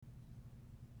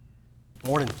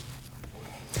Morning.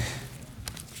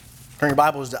 Turn your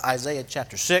Bibles to Isaiah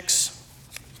chapter 6.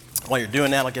 While you're doing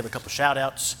that, I'll give a couple shout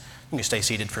outs. You can stay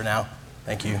seated for now.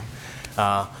 Thank you.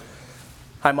 Hi,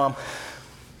 Mom.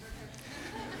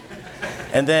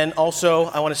 And then also,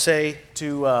 I want to say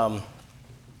to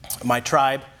my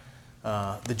tribe,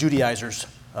 the Judaizers,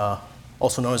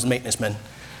 also known as the maintenance men.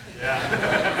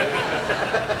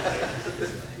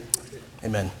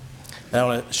 Amen. And I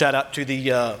want to shout out to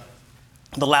the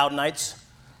Loud Knights.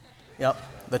 Yep,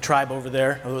 the tribe over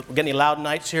there. We got any Loud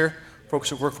Knights here? Folks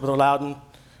who work for the Loudon?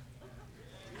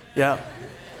 Yeah.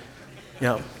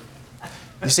 Yeah.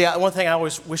 You see, one thing I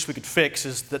always wish we could fix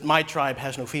is that my tribe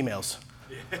has no females.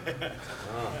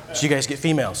 So you guys get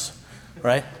females,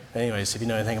 right? Anyways, if you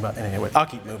know anything about anyway, I'll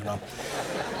keep moving on.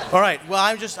 All right. Well,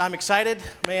 I'm excited,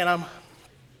 man. I'm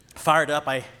fired up.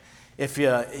 If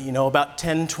you know about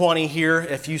 10:20 here,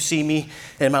 if you see me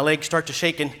and my legs start to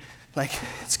shaking, like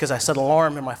it's because I set an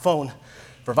alarm in my phone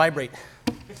for vibrate.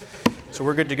 So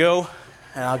we're good to go,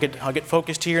 and I'll get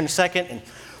focused here in a second.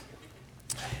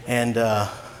 And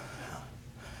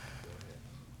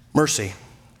mercy.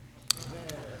 It's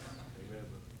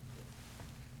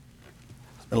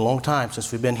been a long time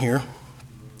since we've been here.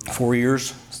 4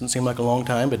 years doesn't seem like a long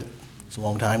time, but it's a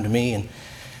long time to me. And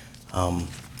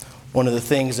one of the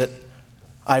things that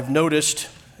I've noticed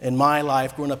in my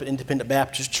life growing up at independent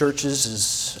Baptist churches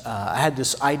is I had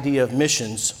this idea of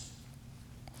missions.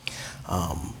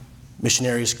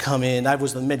 Missionaries come in. I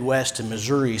was in the Midwest in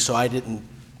Missouri, so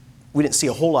we didn't see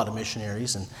a whole lot of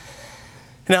missionaries. And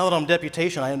now that I'm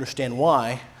deputation, I understand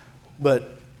why.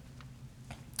 But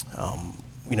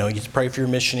you just pray for your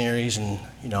missionaries, and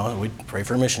we'd pray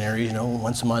for missionaries.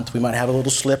 Once a month we might have a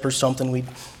little slip or something. We'd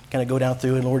kind of go down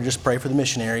through and Lord, just pray for the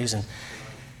missionaries.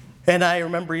 And I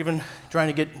remember even trying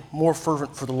to get more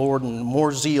fervent for the Lord and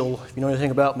more zeal. If you know anything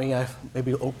about me, I may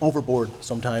be overboard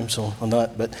sometimes, so I'm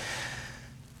not. But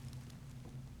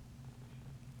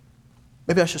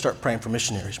maybe I should start praying for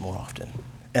missionaries more often.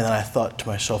 And then I thought to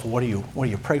myself, well, what do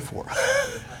you pray for?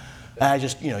 And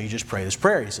you just pray this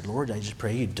prayer. He said, Lord, I just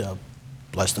pray you'd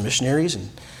bless the missionaries and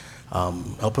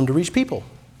help them to reach people.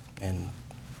 And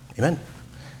amen.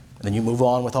 And then you move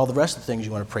on with all the rest of the things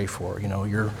you want to pray for.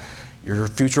 Your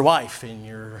future wife and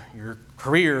your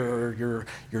career, or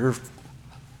your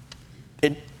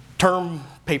term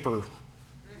paper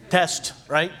test,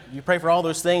 right? You pray for all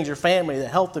those things, your family, the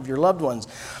health of your loved ones,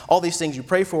 all these things you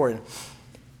pray for.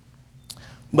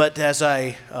 But as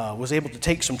I was able to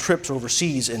take some trips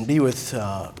overseas and be with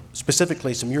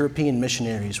specifically some European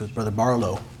missionaries with Brother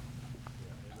Barlow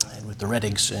and with the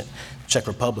Reddigs in Czech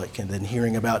Republic, and then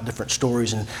hearing about different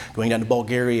stories and going down to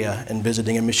Bulgaria and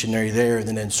visiting a missionary there, and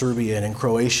then in Serbia and in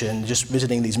Croatia and just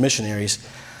visiting these missionaries,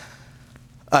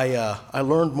 I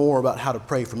learned more about how to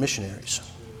pray for missionaries.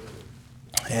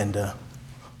 And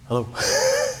hello.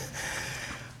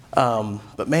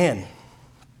 But man,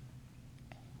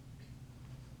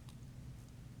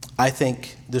 I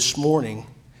think this morning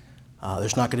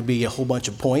there's not going to be a whole bunch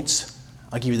of points.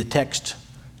 I'll give you the text,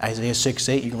 Isaiah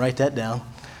 6:8. You can write that down.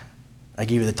 I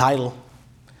give you the title.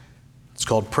 It's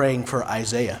called Praying for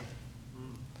Isaiah.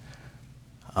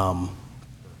 And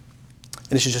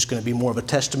this is just going to be more of a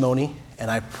testimony.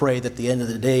 And I pray that at the end of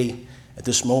the day, at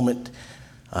this moment,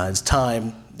 it's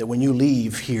time that when you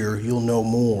leave here, you'll know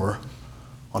more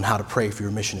on how to pray for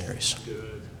your missionaries.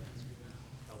 Good.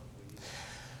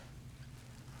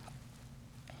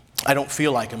 I don't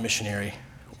feel like a missionary.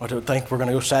 I don't think we're going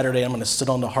to go Saturday. I'm going to sit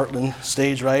on the Heartland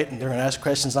stage, right? And they're going to ask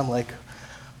questions. I'm like,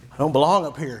 I don't belong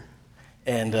up here.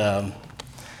 And I'm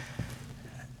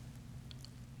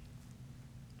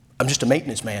just a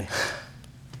maintenance man.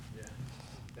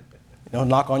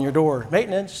 Knock on your door.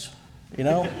 Maintenance,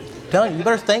 I'm telling you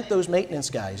better thank those maintenance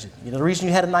guys. The reason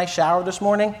you had a nice shower this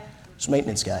morning is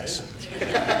maintenance guys.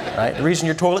 Right? The reason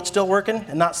your toilet's still working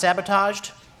and not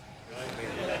sabotaged,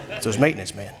 it's those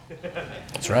maintenance men.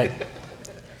 That's right.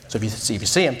 So if you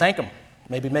see them, thank them.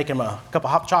 Maybe make them a cup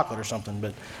of hot chocolate or something.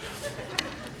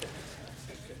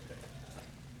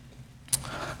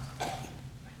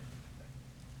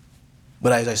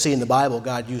 But as I see in the Bible,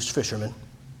 God used fishermen.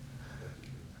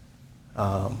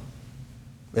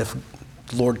 If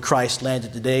Lord Christ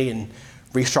landed today and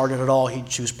restarted it all, he'd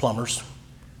choose plumbers.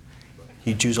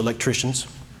 He'd choose electricians,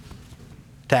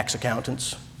 tax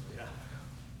accountants.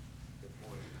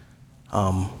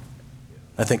 I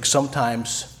think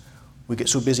sometimes we get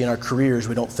so busy in our careers,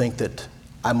 we don't think that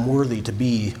I'm worthy to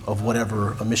be of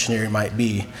whatever a missionary might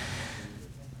be.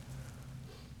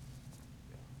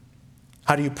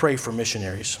 How do you pray for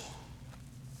missionaries?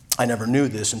 I never knew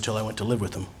this until I went to live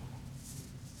with them.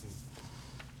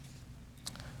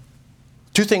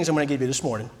 Two things I'm going to give you this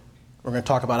morning. We're going to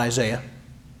talk about Isaiah.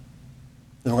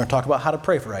 Then we're going to talk about how to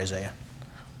pray for Isaiah.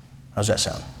 How's that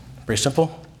sound? Pretty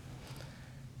simple?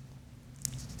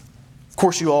 Of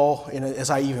course, you all, as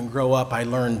I even grow up, I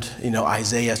learned,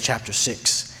 Isaiah chapter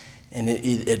 6. And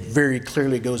it very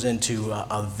clearly goes into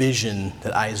a vision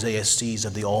that Isaiah sees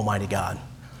of the Almighty God.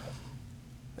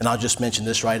 And I'll just mention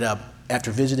this right up.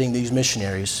 After visiting these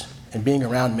missionaries and being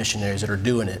around missionaries that are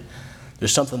doing it,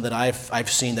 there's something that I've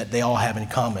seen that they all have in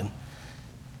common.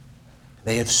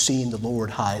 They have seen the Lord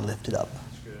high lifted up.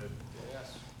 That's good.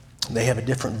 Yes. They have a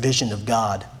different vision of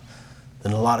God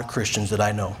than a lot of Christians that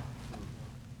I know.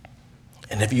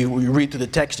 And if you read through the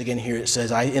text again here, it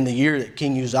says, in the year that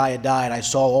King Uzziah died, I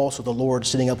saw also the Lord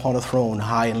sitting upon a throne,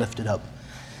 high and lifted up.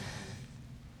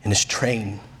 And his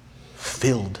train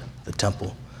filled the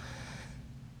temple.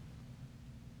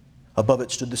 Above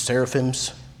it stood the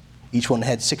seraphims. Each one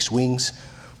had 6 wings.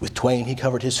 With twain he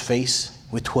covered his face.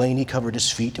 With twain he covered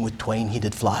his feet. And with twain he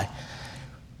did fly.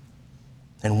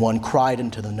 And one cried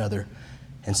unto another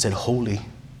and said, Holy,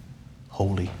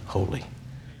 holy, holy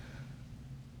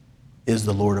is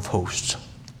the Lord of hosts.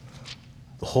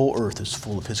 The whole earth is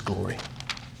full of his glory.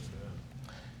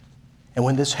 And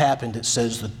when this happened, it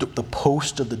says the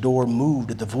post of the door moved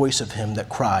at the voice of him that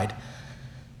cried,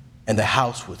 and the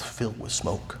house was filled with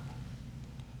smoke.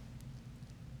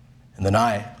 And then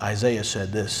Isaiah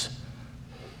said this,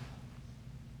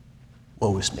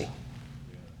 Woe is me,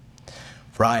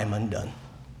 for I am undone,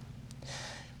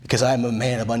 because I am a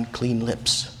man of unclean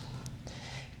lips,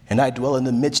 and I dwell in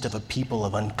the midst of a people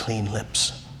of unclean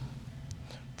lips.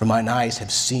 For mine eyes have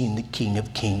seen the King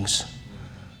of kings,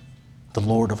 the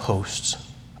Lord of hosts.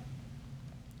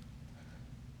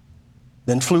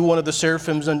 Then flew one of the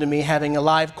seraphims unto me, having a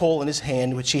live coal in his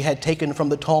hand, which he had taken from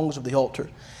the tongs of the altar.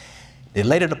 They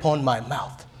laid it upon my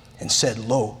mouth, and said,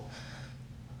 Lo,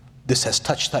 this has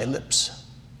touched thy lips.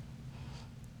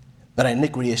 Thy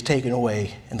iniquity is taken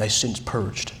away, and thy sins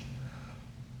purged.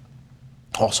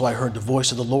 Also I heard the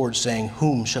voice of the Lord saying,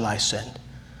 Whom shall I send?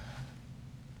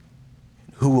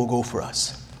 Who will go for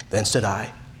us? Then said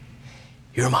I,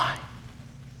 Here am I.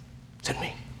 Send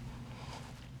me.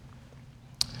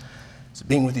 So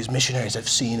being with these missionaries, I've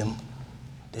seen them.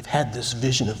 They've had this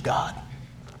vision of God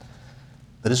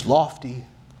that is lofty,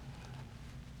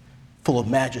 full of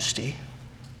majesty,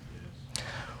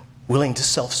 willing to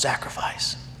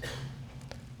self-sacrifice.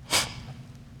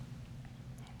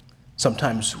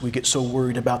 Sometimes we get so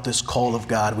worried about this call of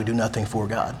God, we do nothing for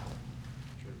God.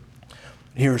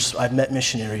 I've met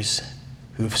missionaries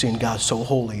who have seen God so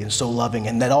holy and so loving,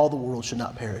 and that all the world should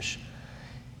not perish.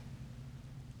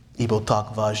 For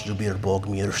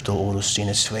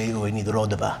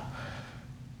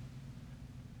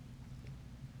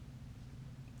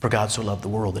God so loved the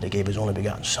world that he gave his only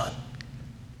begotten Son.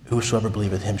 Whosoever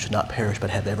believeth him should not perish but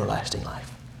have everlasting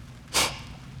life.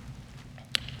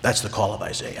 That's the call of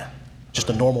Isaiah. Just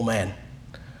a normal man.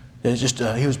 He was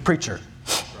a preacher.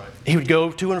 He would go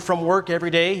to and from work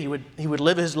every day. He would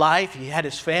live his life. He had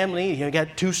his family. He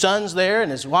got 2 sons there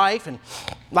and his wife, and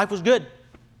life was good.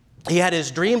 He had his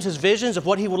dreams, his visions of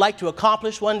what he would like to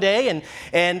accomplish one day,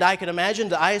 and I can imagine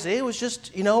that Isaiah was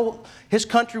just, his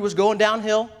country was going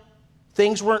downhill.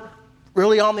 Things weren't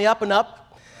really on the up and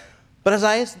up. But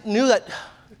Isaiah knew that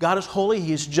God is holy,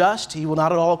 he is just, he will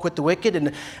not at all acquit the wicked,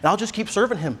 and I'll just keep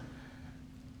serving him.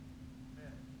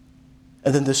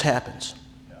 And then this happens.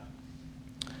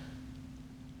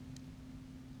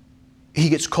 He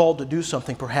gets called to do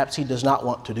something perhaps he does not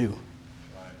want to do.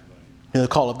 The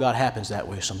call of God happens that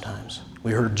way sometimes.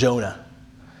 We heard Jonah.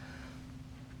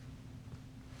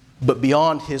 But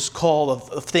beyond his call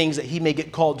of things that he may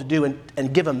get called to do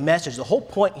and give a message, the whole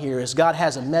point here is God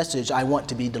has a message I want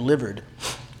to be delivered,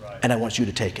 and I want you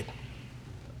to take it.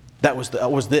 That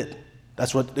was it.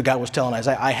 That's what God was telling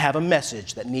Isaiah. I have a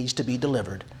message that needs to be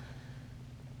delivered.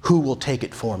 Who will take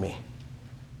it for me?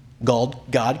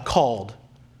 God called,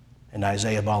 and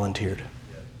Isaiah volunteered.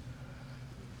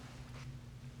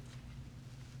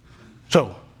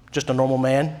 So, just a normal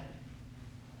man,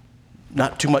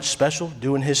 not too much special,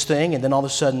 doing his thing, and then all of a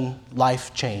sudden,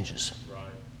 life changes. Right.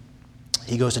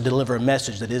 He goes to deliver a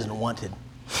message that isn't wanted.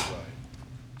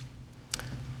 Right.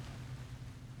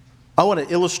 I want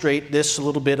to illustrate this a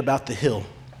little bit about the hill.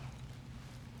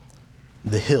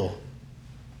 The hill.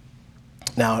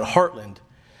 Now, at Heartland,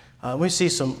 we see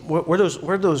some, where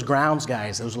are those grounds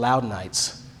guys, those loud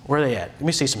nights? Where are they at? Let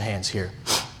me see some hands here.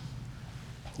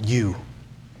 You.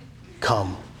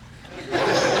 Come.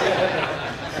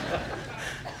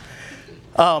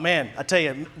 Oh man, I tell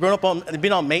you,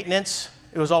 being on maintenance,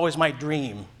 it was always my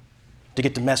dream to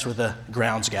get to mess with a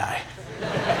grounds guy.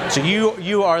 So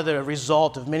you are the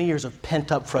result of many years of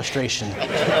pent-up frustration.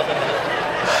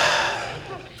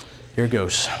 Here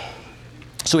goes.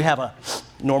 So we have a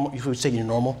normal, you would say you're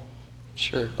normal?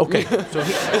 Sure. Okay. So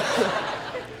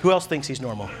who else thinks he's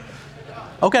normal?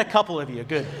 Okay, a couple of you.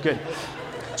 Good, good.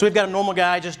 So we've got a normal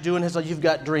guy just doing his, you've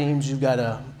got dreams, you've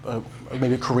got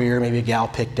maybe a career, maybe a gal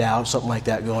picked out, something like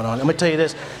that going on. I'm going to tell you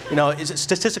this,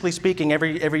 statistically speaking,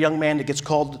 every young man that gets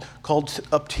called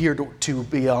up here to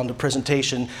be on the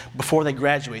presentation, before they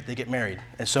graduate, they get married.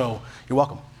 And so, you're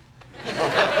welcome.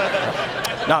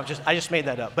 No, I just made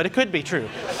that up, but it could be true.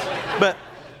 But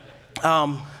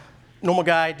normal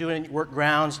guy doing work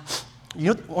grounds.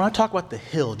 When I talk about the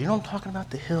hill, do you know what I'm talking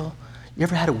about, the hill? You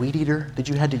ever had a weed eater that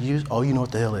you had to use? Oh, you know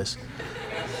what the hill is.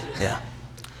 Yeah.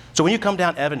 So when you come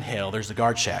down Evan Hill, there's the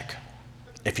guard shack.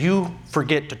 If you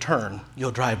forget to turn,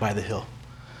 you'll drive by the hill.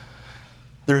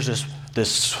 There's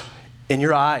this, in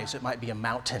your eyes, it might be a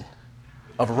mountain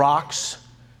of rocks,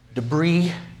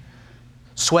 debris,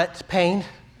 sweat, pain.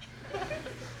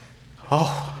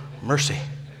 Oh, mercy.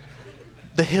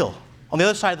 The hill, on the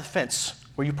other side of the fence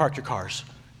where you park your cars,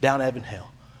 down Evan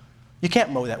Hill. You can't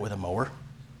mow that with a mower.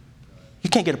 You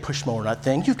can't get a push mower on that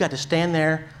thing. You've got to stand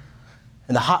there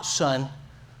in the hot sun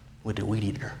with the weed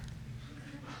eater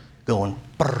going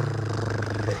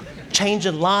brrr,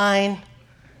 changing line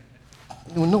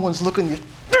when no one's looking.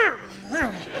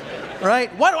 Right?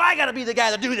 Why do I got to be the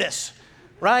guy to do this?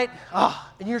 Right?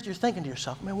 And you're thinking to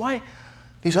yourself, man, why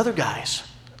these other guys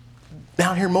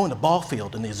down here mowing the ball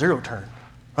field in the zero turn?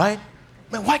 Right?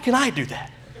 Man, why can't I do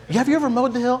that? Have you ever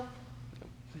mowed the hill?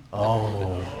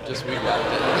 Oh. Just weed whacked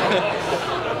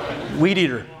it. Weed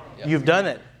eater. Yep. You've done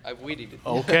it. I've weed eaten.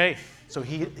 Okay. So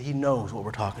he knows what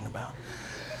we're talking about.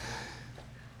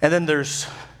 And then there's,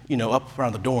 up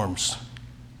around the dorms,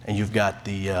 and you've got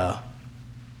the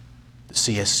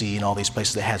CSC and all these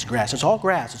places that has grass. It's all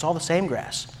grass. It's all the same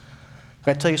grass.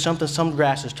 Can I tell you something? Some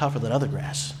grass is tougher than other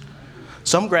grass.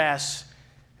 Some grass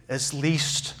is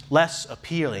less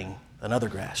appealing than other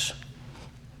grass.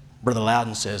 Brother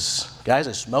Loudon says, guys,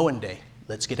 it's mowing day.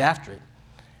 Let's get after it.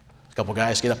 A couple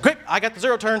guys get up. Quick, I got the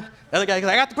zero turn. The other guy goes,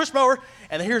 I got the push mower.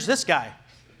 And then here's this guy.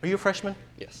 Are you a freshman?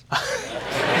 Yes.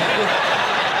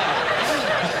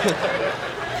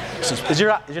 Is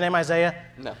your name Isaiah?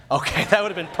 No. Okay, that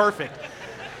would have been perfect.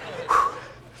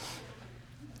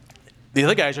 The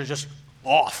other guys are just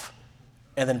off.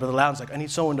 And then Brother Loudon's like, I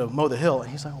need someone to mow the hill. And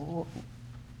he's like, well,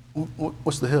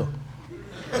 what's the hill?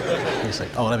 And he's like,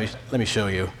 oh, let me show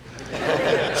you.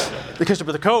 Because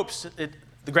for the Copes,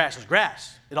 the grass is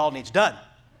grass. It all needs done.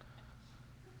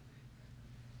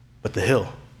 But the hill.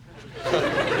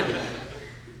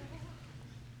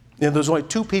 There's only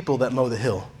two people that mow the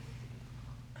hill.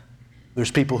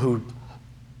 There's people who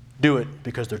do it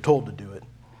because they're told to do it.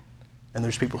 And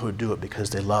there's people who do it because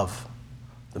they love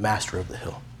the master of the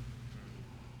hill.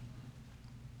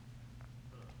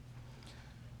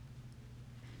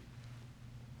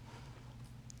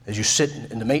 As you sit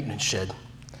in the maintenance shed,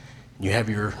 you have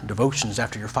your devotions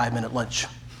after your 5-minute lunch.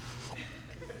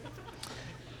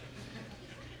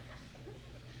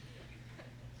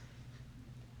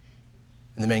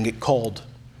 And the men get called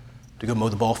to go mow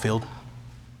the ball field,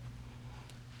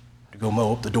 to go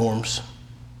mow up the dorms,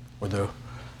 where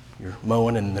you're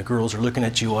mowing and the girls are looking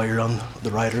at you while you're on the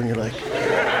rider, and you're like,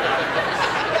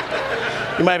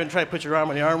 you might even try to put your arm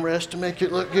on the armrest to make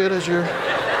it look good as you're.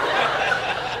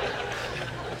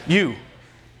 You,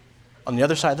 on the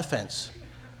other side of the fence,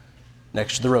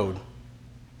 next to the road,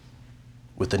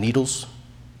 with the needles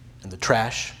and the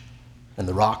trash and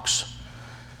the rocks.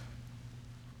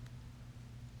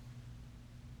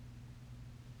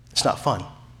 It's not fun.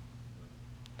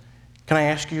 Can I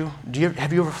ask you,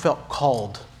 have you ever felt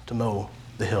called to mow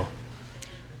the hill?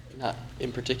 Not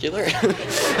in particular.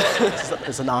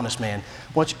 It's an honest man.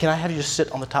 Can I have you just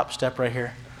sit on the top step right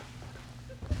here?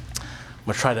 I'm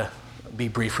going to try to be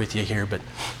brief with you here, but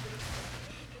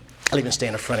I'll even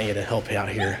stand in front of you to help you out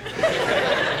here.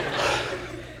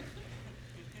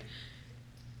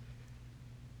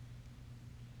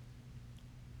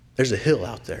 There's a hill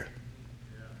out there.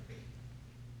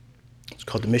 It's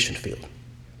called the mission field.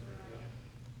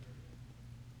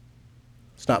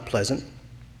 It's not pleasant.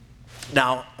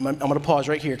 Now, I'm going to pause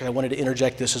right here because I wanted to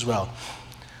interject this as well.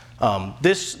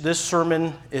 This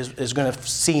sermon is going to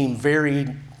seem very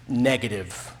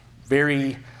negative,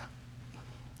 very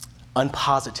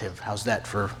unpositive. How's that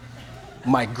for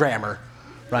my grammar,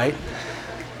 right?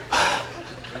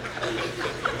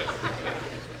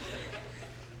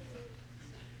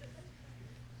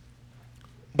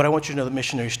 But I want you to know that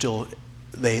missionaries still,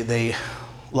 they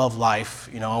love life.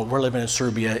 We're living in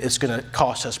Serbia. It's going to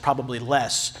cost us probably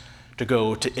less to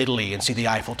go to Italy and see the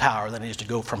Eiffel Tower than it is to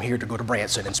go from here to go to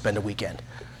Branson and spend a weekend.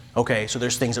 Okay, so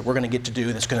there's things that we're going to get to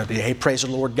do that's going to be, hey, praise the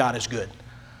Lord, God is good.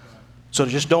 So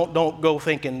just don't go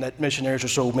thinking that missionaries are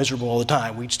so miserable all the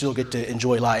time. We still get to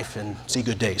enjoy life and see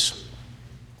good days.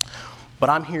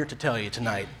 But I'm here to tell you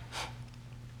tonight,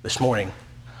 this morning,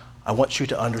 I want you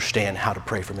to understand how to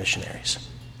pray for missionaries.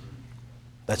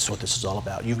 That's what this is all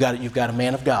about. You've got a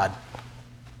man of God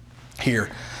here,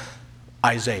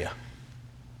 Isaiah,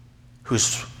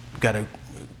 who's got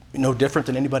no different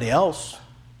than anybody else.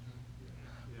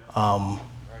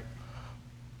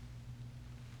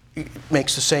 He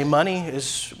makes the same money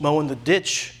as mowing the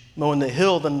ditch, mowing the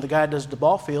hill than the guy does the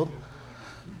ball field.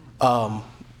 You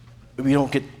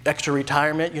don't get extra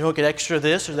retirement. You don't get extra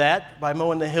this or that by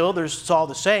mowing the hill. It's all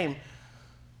the same.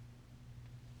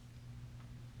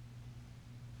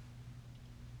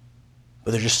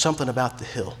 But there's just something about the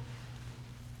hill.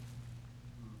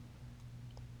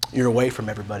 You're away from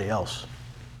everybody else.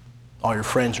 All your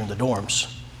friends are in the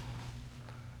dorms.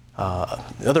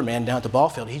 The other man down at the ball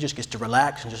field, he just gets to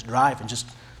relax and just drive and just,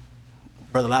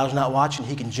 Brother Lau's not watching,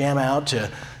 he can jam out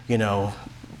to,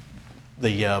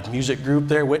 the music group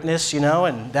there, Witness,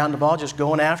 and down the ball just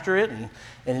going after it and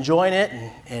enjoying it.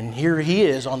 And here he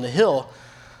is on the hill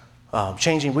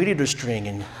changing weed eater string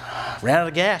and ran out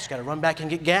of gas, got to run back and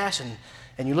get gas.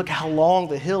 And you look how long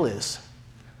the hill is.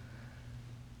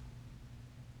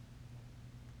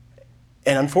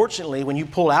 And unfortunately, when you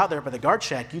pull out there by the guard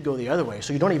shack, you go the other way.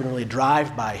 So you don't even really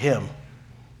drive by him.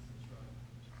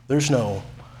 There's no,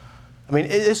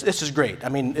 this is great.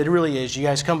 It really is. You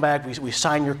guys come back, we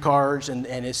sign your cards, and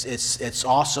it's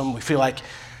awesome. We feel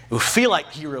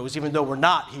like heroes, even though we're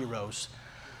not heroes.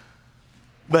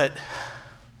 But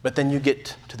then you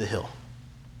get to the hill.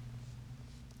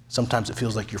 Sometimes it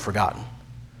feels like you're forgotten.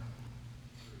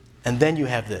 And then you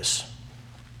have this.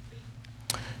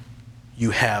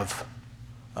 You have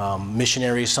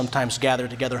missionaries sometimes gather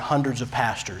together hundreds of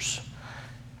pastors.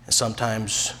 And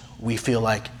sometimes we feel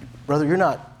like, brother, you're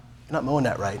not mowing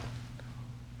that right.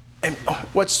 And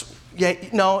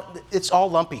it's all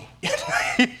lumpy.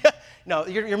 No,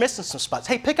 you're missing some spots.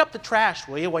 Hey, pick up the trash,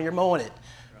 will you, while you're mowing it?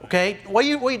 Okay? What are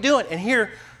you doing? And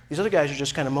here, these other guys are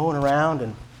just kind of mowing around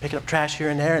and picking up trash here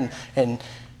and there.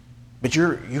 But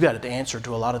you got to answer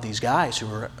to a lot of these guys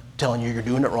who are telling you you're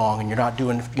doing it wrong and you're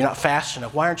not fast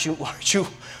enough. Why aren't you?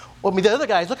 Well, the other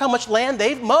guys, look how much land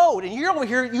they've mowed, and you're over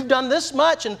here, you've done this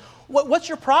much, and what's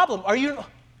your problem?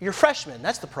 You're freshmen,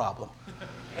 that's the problem.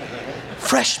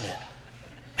 Freshmen.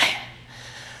 Man.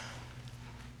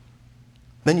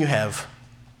 Then you have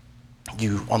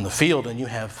you on the field, and you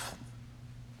have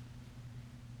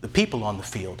the people on the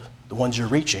field, the ones you're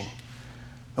reaching.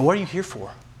 And what are you here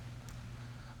for?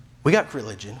 We got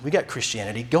religion, we got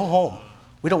Christianity. Go home.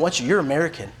 We don't want you. You're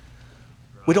American.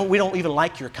 We don't even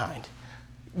like your kind.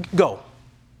 Go.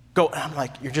 And I'm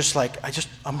like, you're just like,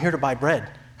 I'm here to buy bread.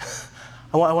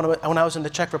 When I was in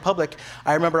the Czech Republic,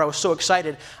 I remember I was so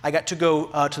excited. I got to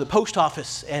go to the post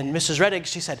office, and Mrs.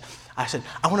 Reddig, I said,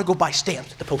 I want to go buy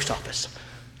stamps at the post office.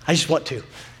 I just want to. And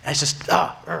I just,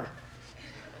 And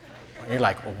you're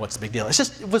like, well, what's the big deal? It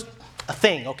was a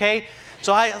thing, okay?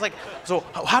 So I was like, so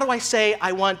how do I say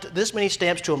I want this many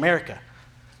stamps to America?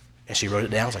 And she wrote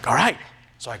it down. I was like, all right.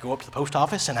 So I go up to the post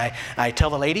office, and I tell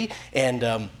the lady, and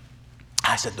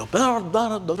I said, I don't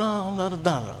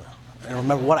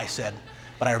remember what I said,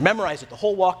 but I memorized it the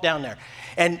whole walk down there.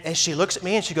 And she looks at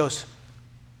me, and she goes,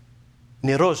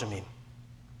 "Не розумію."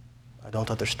 I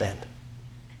don't understand.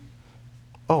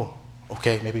 Oh,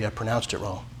 okay, maybe I pronounced it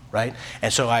wrong, right?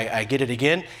 And so I get it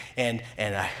again, and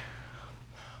I...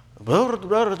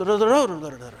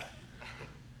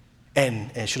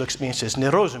 And she looks at me and says, "Не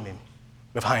розумію,"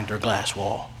 behind her glass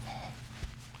wall.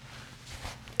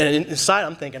 And inside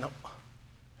I'm thinking,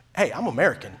 hey, I'm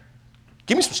American.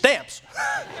 Give me some stamps.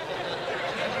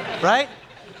 Right?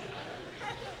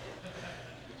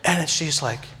 And she's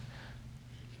like,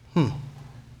 "Не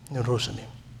розумію."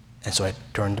 And so I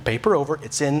turned the paper over.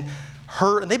 It's in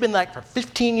her, and they've been like for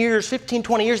 20 years at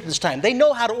this time. They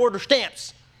know how to order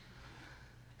stamps.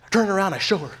 I turn around, I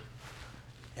show her.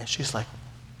 And she's like,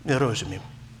 "Не розумію."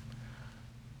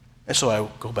 And so I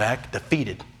go back,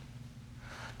 defeated.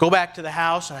 Go back to the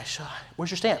house, and I said,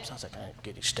 "Where's your stamps?" I was like, "I didn't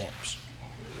get these stamps."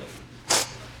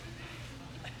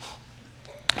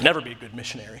 Never be a good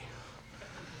missionary.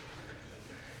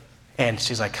 And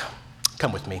she's like,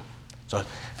 "Come with me." So if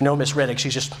you know Miss Reddick,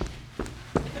 she's just...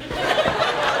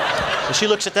 So she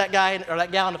looks at that guy or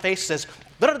that gal in the face and says,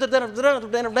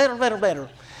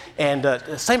 and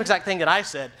the same exact thing that I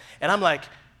said. And I'm like,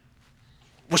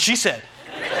 well, she said.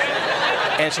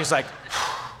 And she's like,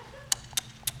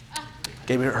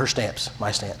 Gave her stamps, my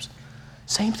stamps.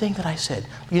 Same thing that I said.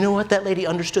 You know what? That lady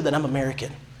understood that I'm American.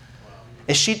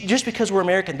 And just because we're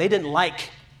American, they didn't like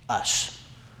us.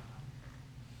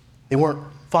 They weren't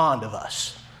fond of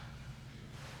us.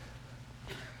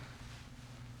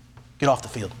 Get off the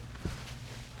field.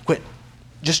 Quit.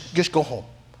 Just go home.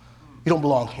 You don't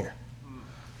belong here.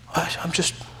 I'm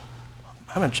just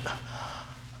trying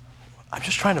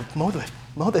to mow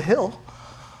the hill.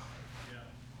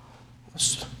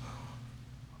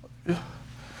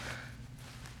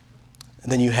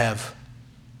 And then you have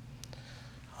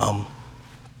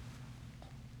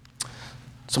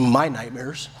some of my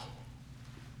nightmares.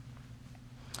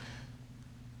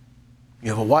 You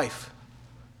have a wife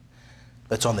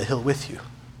that's on the hill with you.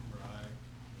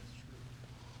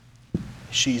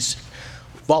 She's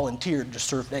volunteered to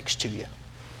serve next to you.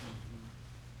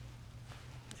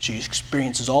 She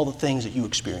experiences all the things that you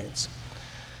experience.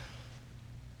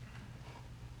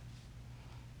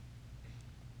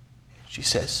 She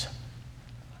says,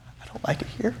 I don't like it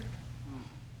here.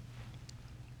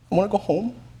 I want to go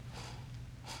home.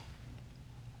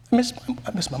 I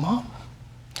miss my mom.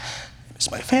 I miss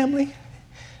my family.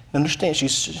 And understand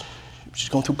she's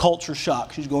going through culture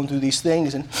shock. She's going through these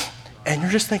things, and you're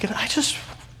just thinking, I just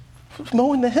was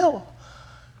mowing the hill.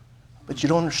 But you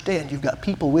don't understand. You've got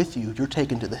people with you. You're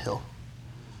taken to the hill.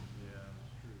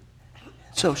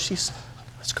 So she's,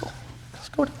 let's go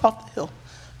off the hill,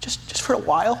 just for a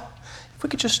while. If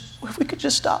we could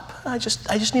just stop. I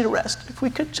just need a rest. If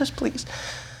we could just please.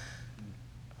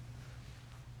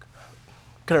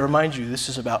 Can I remind you, this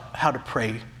is about how to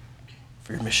pray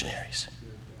for your missionaries.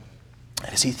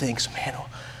 And as he thinks, man, it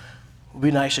would be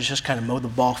nice to just kind of mow the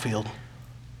ball field. It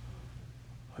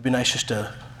would be nice just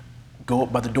to go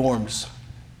up by the dorms.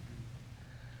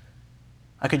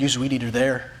 I could use a weed eater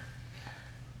there.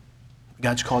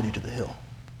 God's called you to the hill.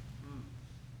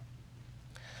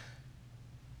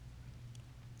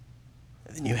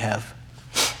 And then you have,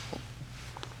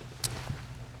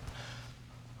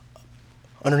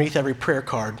 underneath every prayer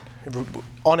card,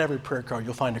 on every prayer card,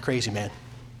 you'll find a crazy man.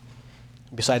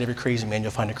 Beside every crazy man,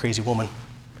 you'll find a crazy woman.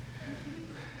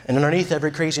 And underneath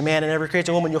every crazy man and every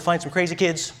crazy woman, you'll find some crazy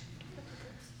kids.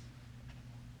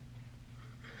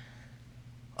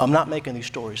 I'm not making these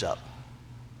stories up.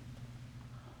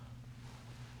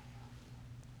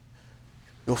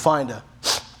 You'll find a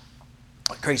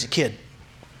crazy kid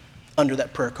under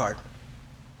that prayer card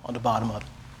on the bottom of it.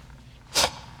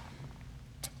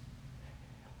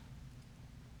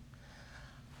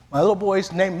 My little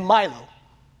boy's named Milo.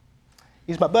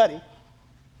 He's my buddy.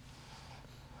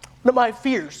 One of my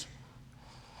fears.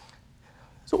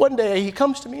 So one day he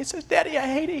comes to me and says, Daddy, I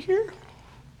hate it here.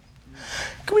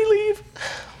 Can we leave?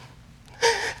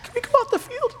 Can we go out the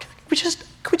field? Can we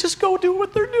just go do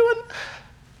what they're doing?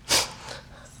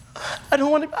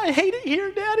 I hate it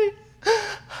here, Daddy.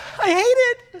 I hate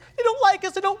it. They don't like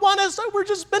us. They don't want us. We're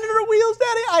just spinning our wheels,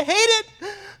 Daddy. I hate it.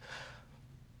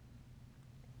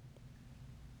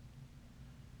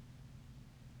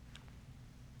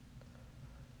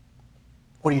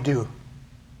 What do you do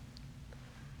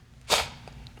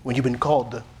when you've been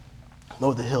called to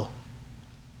mow the hill?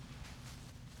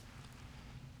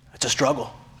 It's a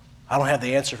struggle. I don't have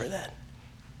the answer for that.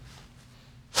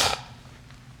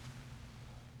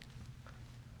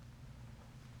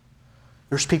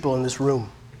 There's people in this room,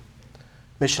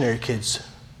 missionary kids,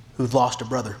 who've lost a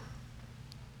brother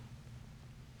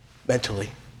mentally.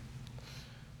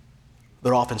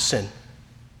 They're off in sin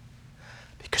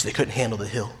because they couldn't handle the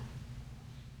hill.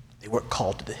 They weren't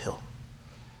called to the hill.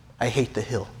 I hate the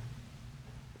hill.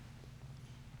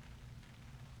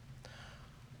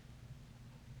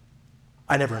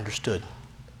 I never understood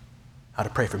how to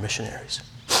pray for missionaries.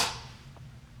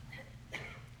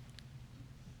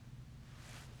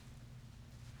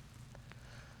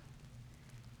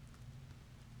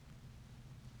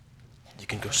 You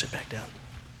can go sit back down.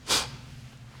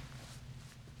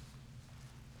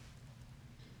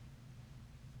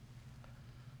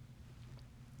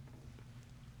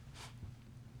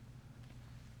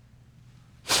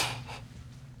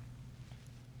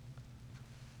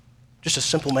 Just a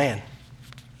simple man,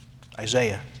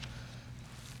 Isaiah,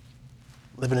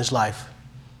 living his life.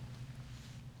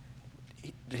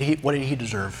 What did he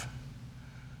deserve?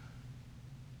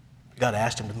 God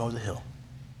asked him to mow the hill.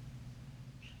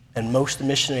 And most of the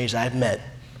missionaries I've met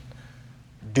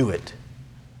do it,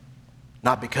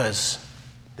 not because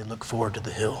they look forward to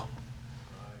the hill,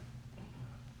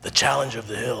 the challenge of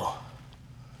the hill.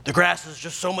 The grass is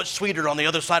just so much sweeter on the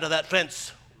other side of that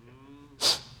fence.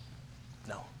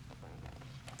 No.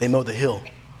 They mow the hill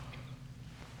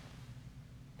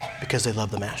because they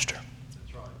love the Master.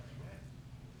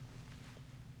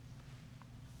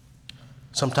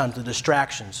 sometimes the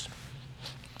distractions.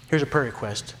 Here's a prayer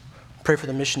request. Pray for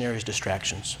the missionary's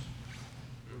distractions.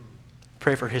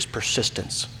 Pray for his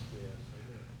persistence,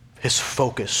 his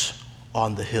focus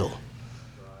on the hill.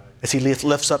 As he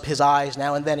lifts up his eyes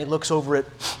now and then, he looks over at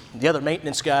the other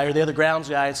maintenance guy or the other grounds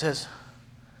guy and says,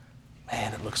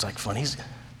 man, it looks like fun.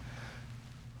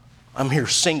 I'm here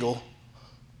single,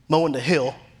 mowing the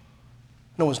hill.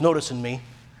 No one's noticing me.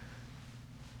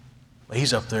 But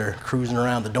he's up there cruising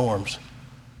around the dorms,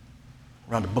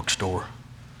 around the bookstore.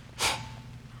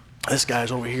 This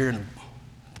guy's over here in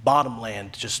the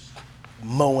bottomland just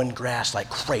mowing grass like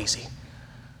crazy.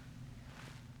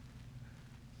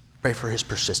 Pray for his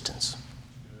persistence.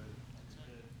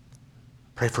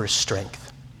 Pray for his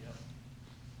strength.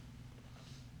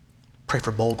 Pray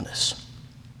for boldness.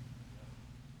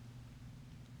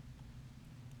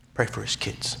 Pray for his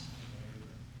kids.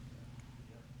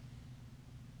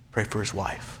 Pray for his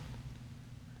wife.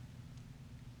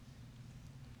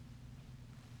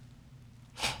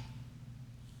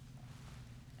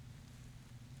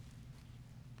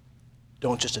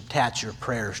 Don't just attach your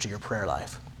prayers to your prayer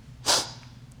life.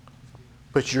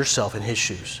 Put yourself in his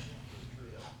shoes.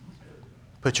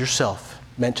 Put yourself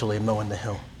mentally mowing the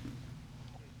hill.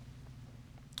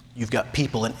 You've got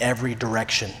people in every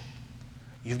direction.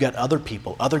 You've got other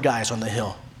people, other guys on the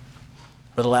hill.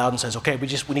 Brother Loudon says, okay, we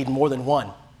need more than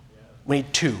one. We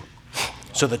need two.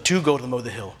 So the two go to mow the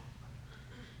hill.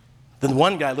 Then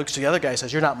one guy looks to the other guy and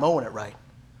says, you're not mowing it right.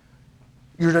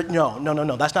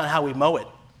 No, that's not how we mow it.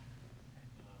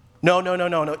 No.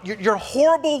 You're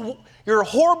horrible. You're a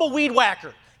horrible weed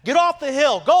whacker. Get off the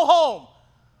hill. Go home.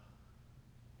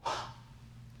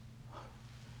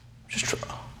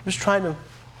 Just trying to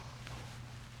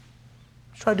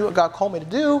do what God called me to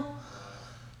do.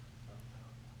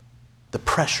 The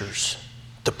pressures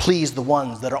to please the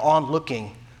ones that are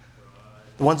the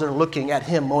ones that are looking at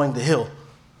him mowing the hill.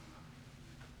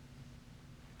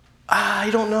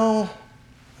 I don't know.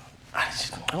 I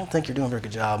don't think you're doing a very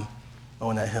good job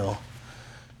mowing that hill.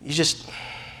 You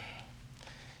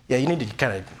need to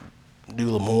kind of do a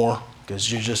little more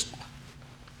because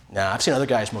I've seen other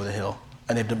guys mow the hill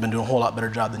and they've been doing a whole lot better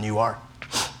job than you are.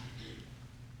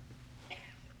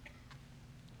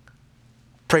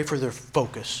 Pray for their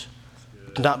focus.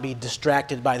 To not be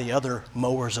distracted by the other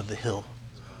mowers of the hill,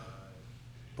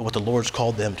 but what the Lord's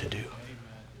called them to do.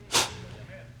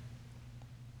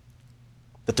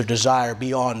 That their desire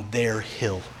be on their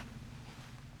hill.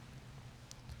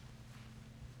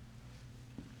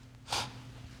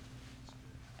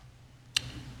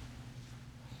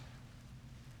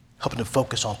 Helping to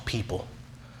focus on people.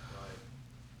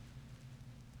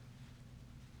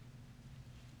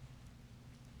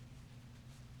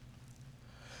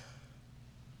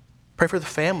 Pray for the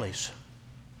families.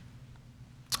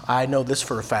 I know this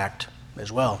for a fact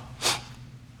as well.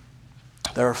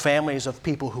 There are families of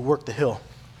people who work the hill,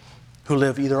 who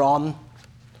live either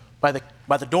by the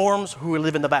dorms, who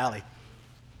live in the valley.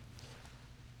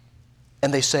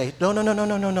 And they say, no, don't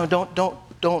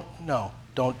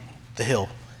the hill.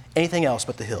 Anything else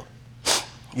but the hill.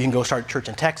 You can go start a church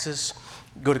in Texas,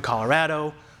 go to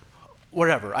Colorado,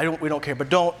 whatever. We don't care, but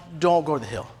don't go to the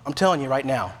hill. I'm telling you right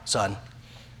now, son.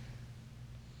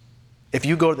 If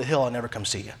you go to the hill, I'll never come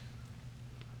see you.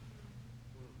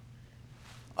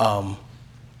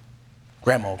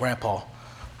 Grandma, Grandpa,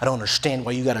 I don't understand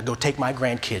why you got to go take my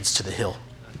grandkids to the hill.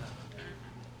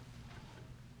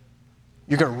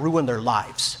 You're going to ruin their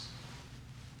lives.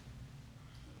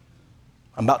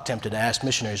 I'm about tempted to ask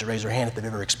missionaries to raise their hand if they've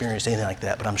ever experienced anything like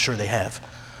that, but I'm sure they have.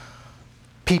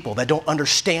 People that don't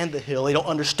understand the hill, they don't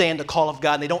understand the call of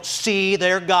God, and they don't see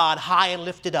their God high and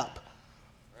lifted up.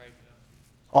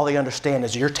 All they understand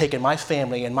is you're taking my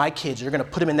family and my kids, you're going to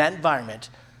put them in that environment,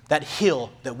 that hill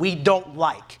that we don't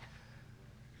like.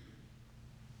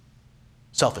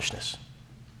 Selfishness.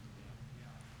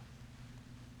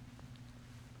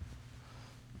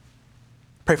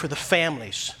 Pray for the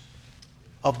families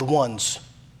of the ones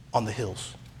on the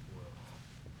hills.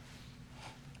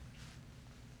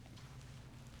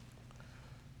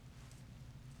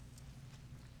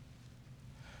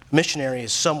 Missionary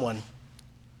is someone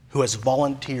who has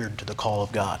volunteered to the call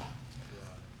of God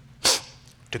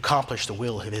to accomplish the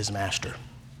will of his master.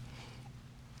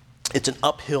 It's an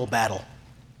uphill battle.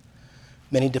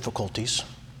 Many difficulties,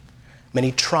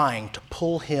 many trying to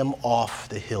pull him off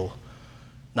the hill.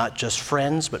 Not just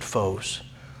friends, but foes.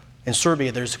 In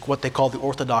Serbia, there's what they call the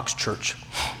Orthodox Church.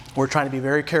 We're trying to be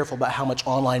very careful about how much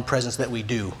online presence that we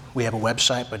do. We have a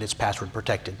website, but it's password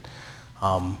protected.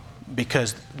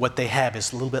 Because what they have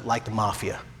is a little bit like the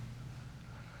mafia.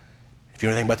 If you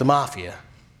know anything about the mafia,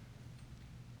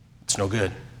 it's no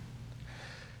good.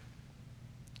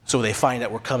 So they find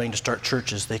out we're coming to start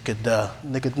churches. They could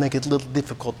make it a little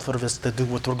difficult for us to do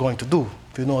what we're going to do,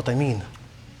 if you know what I mean.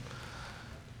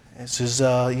 It says,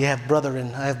 I have brother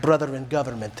in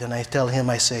government, and I tell him,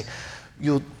 I say,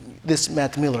 this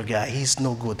Matt Miller guy, he's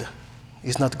no good.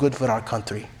 He's not good for our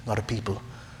country, not our people.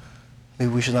 Maybe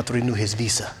we should not renew his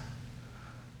visa.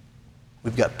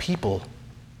 We've got people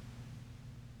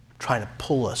trying to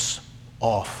pull us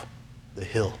off the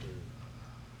hill.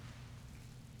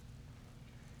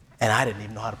 And I didn't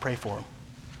even know how to pray for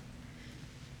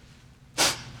him.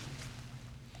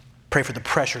 Pray for the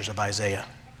pressures of Isaiah.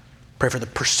 Pray for the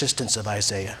persistence of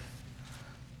Isaiah.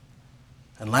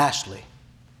 And lastly,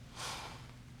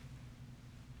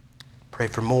 pray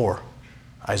for more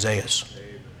Isaiahs.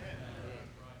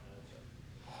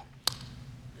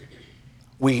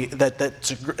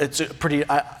 It's a pretty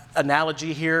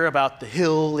analogy here about the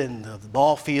hill and the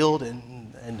ball field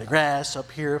and the grass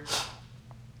up here.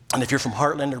 And if you're from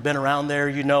Heartland or been around there,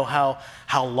 you know how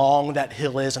long that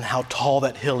hill is and how tall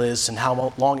that hill is and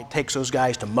how long it takes those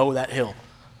guys to mow that hill.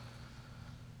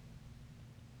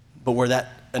 But where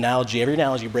that analogy, every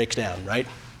analogy breaks down, right?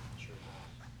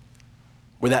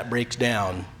 Where that breaks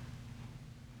down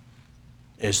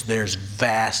is there's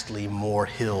vastly more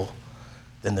hill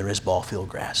than there is ball field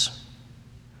grass.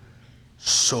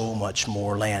 So much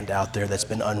more land out there that's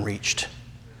been unreached.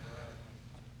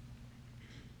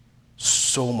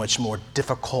 So much more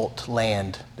difficult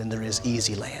land than there is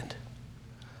easy land.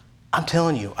 I'm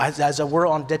telling you, as we're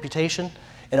on deputation,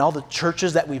 and all the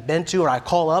churches that we've been to, or I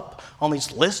call up on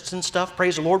these lists and stuff,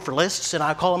 praise the Lord for lists, and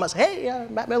I call them, I say, hey,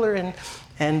 Matt Miller,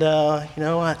 and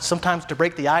sometimes to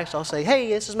break the ice, I'll say, hey,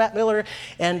 this is Matt Miller,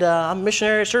 and I'm a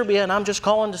missionary in Serbia, and I'm just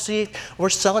calling to see if we're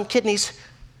selling kidneys.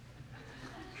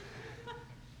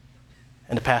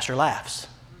 And the pastor laughs.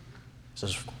 He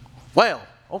says, well,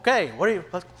 okay,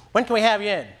 when can we have you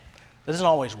in? It doesn't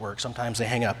always work. Sometimes they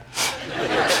hang up.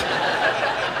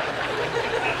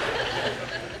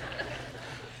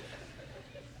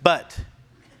 But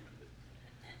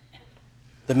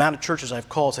the amount of churches I've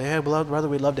called say, hey, beloved brother,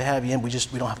 we'd love to have you in. We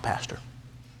don't have a pastor.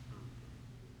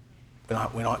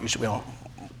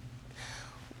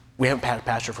 We haven't had a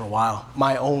pastor for a while.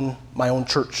 My own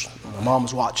church, my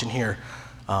mom's watching here.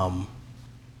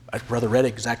 Brother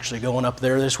Reddick is actually going up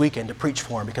there this weekend to preach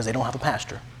for him because they don't have a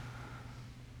pastor.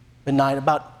 Been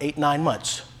about 8-9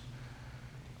 months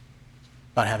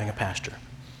not having a pastor.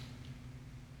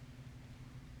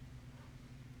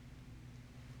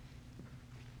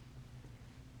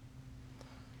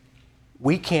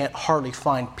 We can't hardly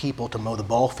find people to mow the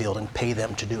ball field and pay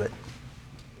them to do it.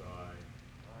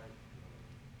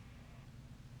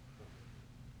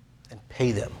 And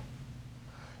pay them.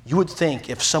 You would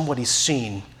think if somebody's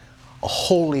seen a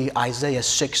holy Isaiah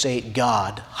 6:8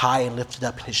 God, high and lifted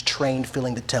up, and his train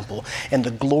filling the temple, and the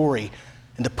glory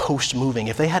and the posts moving,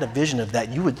 if they had a vision of that,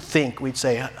 you would think we'd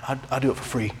say, I'll do it for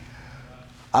free.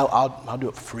 I'll do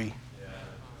it for free.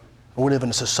 We live in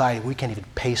a society we can't even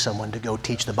pay someone to go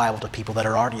teach the Bible to people that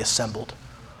are already assembled,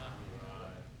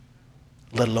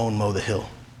 let alone mow the hill.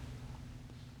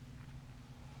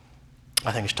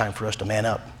 I think it's time for us to man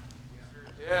up.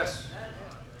 Yes.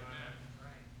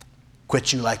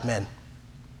 Quit you like men.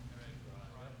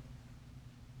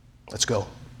 Let's go.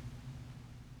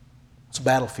 It's a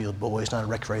battlefield, boys, not a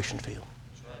recreation field.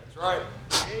 That's right.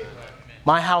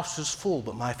 My house is full,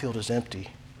 but my field is empty.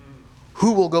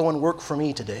 Who will go and work for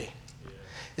me today?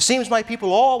 It seems my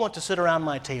people all want to sit around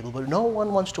my table, but no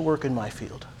one wants to work in my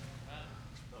field.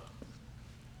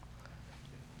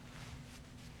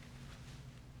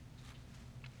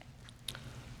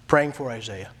 Praying for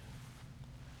Isaiah.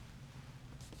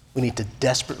 We need to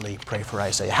desperately pray for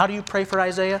Isaiah. How do you pray for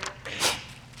Isaiah?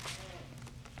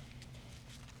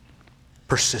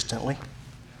 Persistently.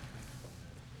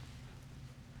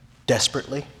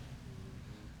 Desperately.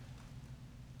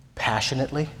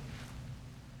 Passionately.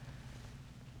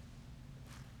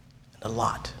 And a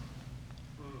lot.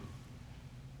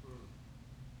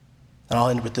 And I'll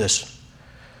end with this.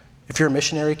 If you're a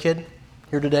missionary kid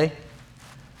here today,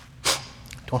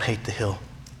 don't hate the hill.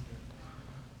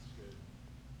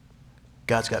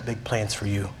 God's got big plans for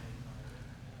you.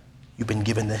 You've been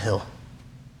given the hill.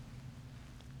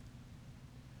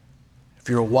 If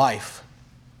you're a wife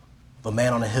of a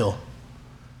man on a hill,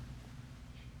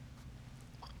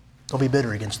 don't be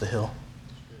bitter against the hill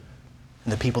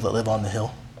and the people that live on the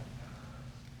hill.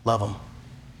 Love them.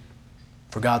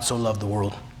 For God so loved the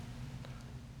world.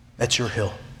 That's your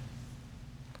hill.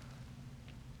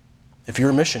 If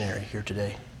you're a missionary here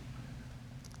today,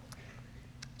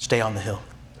 stay on the hill.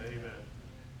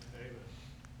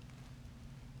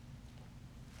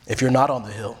 If you're not on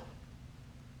the hill,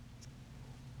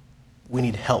 We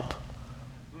need help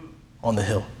on the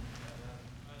hill.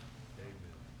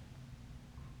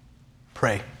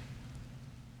 Pray.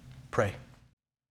 Pray.